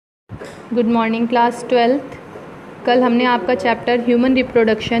Good morning class 12th। कल हमने आपका chapter human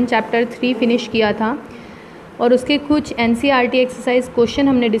reproduction chapter 3 finish किया था और उसके कुछ एनसीईआरटी एक्सरसाइज क्वेश्चन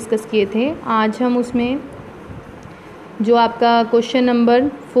हमने डिस्कस किए थे। आज हम उसमें जो आपका क्वेश्चन नंबर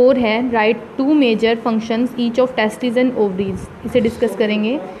 4 है, right 2 major functions each of testis and ovaries, इसे डिस्कस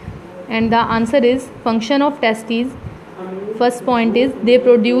करेंगे। And the answer is function of testis. First point is they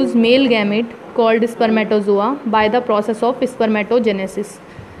produce male gamete called spermatozoa by the process of spermatogenesis.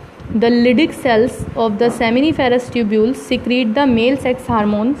 The Leydig cells of the seminiferous tubules secrete the male sex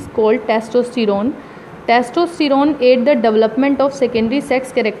hormones called testosterone. Testosterone aids the development of secondary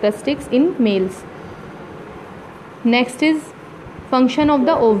sex characteristics in males. Next is function of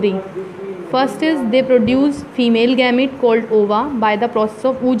the ovary. First is they produce female gamete called ova by the process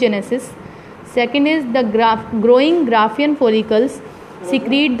of oogenesis. Second is the growing Graafian follicles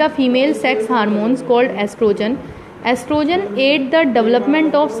secrete the female sex hormones called estrogen. Estrogen aids the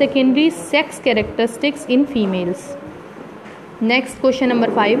development of secondary sex characteristics in females. Next, question number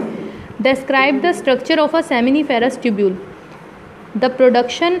 5. Describe the structure of a seminiferous tubule. The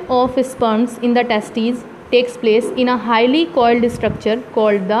production of sperms in the testes takes place in a highly coiled structure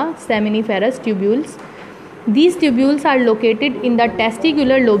called the seminiferous tubules. These tubules are located in the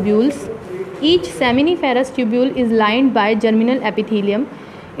testicular lobules. Each seminiferous tubule is lined by germinal epithelium.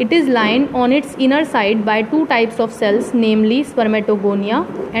 It is lined on its inner side by two types of cells, namely spermatogonia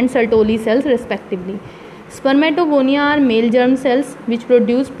and Sertoli cells respectively. Spermatogonia are male germ cells which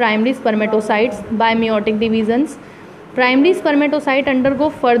produce primary spermatocytes by meiotic divisions. Primary spermatocytes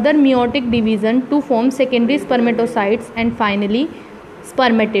undergo further meiotic division to form secondary spermatocytes and finally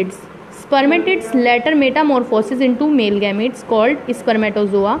spermatids. Spermatids later metamorphoses into male gametes called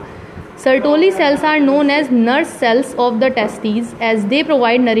spermatozoa. Sertoli cells are known as nurse cells of the testes as they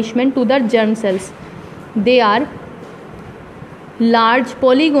provide nourishment to the germ cells. They are large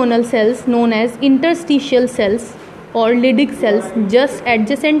polygonal cells known as interstitial cells or Leydig cells just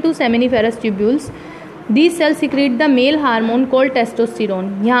adjacent to seminiferous tubules. These cells secrete the male hormone called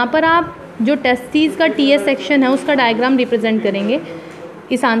testosterone. यहाँ पर आप जो testis का TS section है उसका diagram represent करेंगे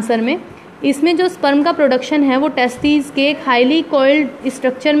इस answer में। इसमें जो स्पर्म का प्रोडक्शन है वो टेस्टिस के एक हाईली कॉइल्ड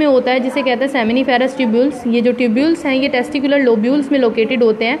स्ट्रक्चर में होता है जिसे कहते हैं सेमिनिफेरस ट्यूब्यूल्स। ये जो ट्यूब्यूल्स हैं ये टेस्टिकुलर लोब्यूल्स में लोकेटेड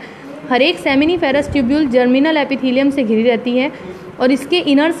होते हैं। हर एक सेमिनिफेरस ट्यूब्यूल जर्मिनल एपिथेलियम से घिरी रहती है और इसके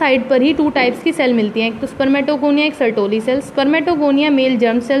इनर साइड पर ही 2 टाइप्स की सेल मिलती हैं, एक तो स्पर्मेटोगोनिया, एक Sertoli cell. Spermatogonia male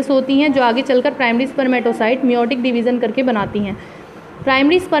germ cells होती हैं जो आगे चलकर प्राइमरी स्पर्मेटोसाइट मियोटिक डिवीजन करके बनाती हैं।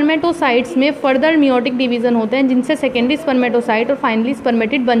 प्राइमरी स्पर्मेटोसाइट्स में फर्दर मियोटिक डिवीजन होते हैं जिनसे सेकेंडरी स्पर्मेटोसाइट और फाइनली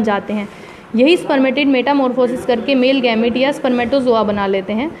स्पर्मेटिड बन जाते हैं। यही स्पर्मेटिड मेटामॉर्फोसिस करके मेल गैमेट या स्पर्मेटोजोआ बना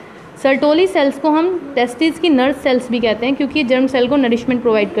लेते हैं। सर्टोली सेल्स को हम टेस्टिस की नर्स सेल्स भी कहते हैं क्योंकि ये जर्म सेल को नरिशमेंट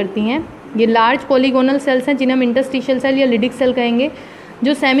प्रोवाइड करती हैं। ये लार्ज पॉलीगोनल सेल्स हैं जिन्हें हम इंटरस्टिशियल सेल या लिडिक सेल कहेंगे,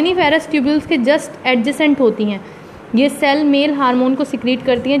 जो सेमिनिफेरस ट्यूब्यूल्स के जस्ट एडजेसेंट होती हैं। ये सेल मेल हार्मोन को सिक्रीट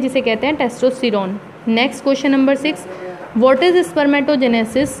करती हैं जिसे कहते हैं testosterone. Next, question number 6. What is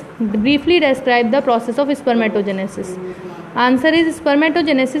spermatogenesis? Briefly describe the process of spermatogenesis. Answer is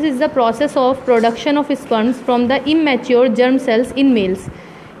spermatogenesis is the process of production of sperms from the immature germ cells in males.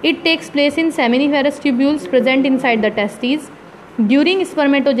 It takes place in seminiferous tubules present inside the testes. During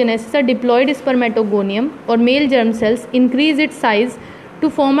spermatogenesis, a diploid spermatogonium or male germ cells increase its size to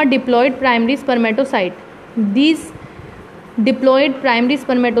form a diploid primary spermatocyte. These diploid primary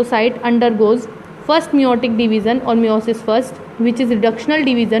spermatocyte undergoes first meiotic division or meiosis first, which is reductional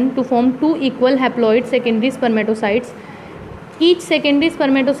division to form 2 equal haploid secondary spermatocytes. Each secondary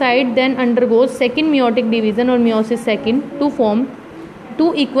spermatocyte then undergoes second meiotic division or meiosis second to form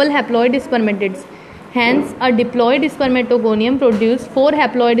 2 equal haploid spermatids. Hence, a diploid spermatogonium produces 4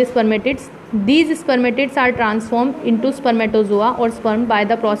 haploid spermatids. These spermatids are transformed into spermatozoa or sperm by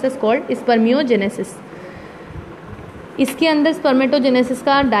the process called spermiogenesis. इसके अंदर spermatogenesis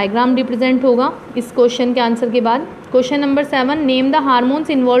का diagram represent होगा इस question के answer के बाद। Question number 7. Name the hormones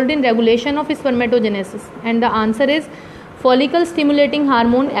involved in regulation of spermatogenesis and the answer is follicle stimulating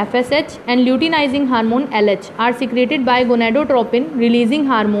hormone FSH and luteinizing hormone LH are secreted by gonadotropin releasing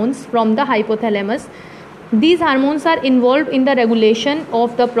hormones from the hypothalamus. These hormones are involved in the regulation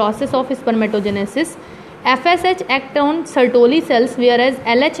of the process of spermatogenesis. FSH act on Sertoli cells whereas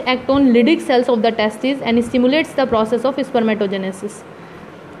LH act on Leydig cells of the testes and stimulates the process of spermatogenesis.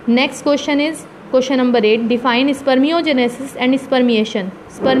 Next question is question number 8. Define spermiogenesis and spermiation.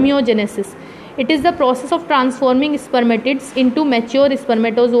 Spermiogenesis. It is the process of transforming spermatids into mature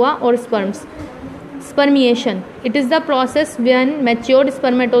spermatozoa or sperms. Spermiation. It is the process when matured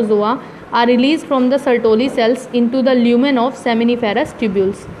spermatozoa are released from the Sertoli cells into the lumen of seminiferous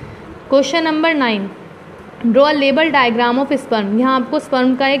tubules. Question number 9. Draw a label diagram of sperm, यहाँ आपको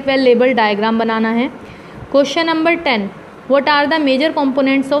sperm का एक well label diagram बनाना है। Question number 10, what are the major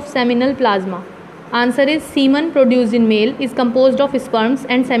components of seminal plasma? Answer is semen produced in male is composed of sperms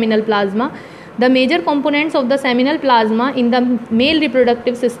and seminal plasma. The major components of the seminal plasma in the male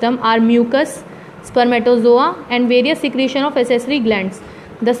reproductive system are mucus, spermatozoa and various secretion of accessory glands.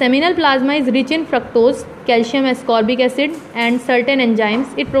 The seminal plasma is rich in fructose, calcium ascorbic acid and certain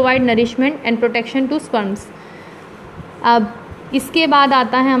enzymes. It provide nourishment and protection to sperms. अब इसके बाद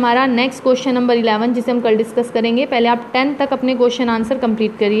आता है हमारा next question number 11 जिसे हम कल discuss करेंगे। पहले आप 10 तक अपने क्वेश्चन आंसर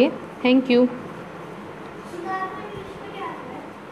कंप्लीट करिए। Thank you.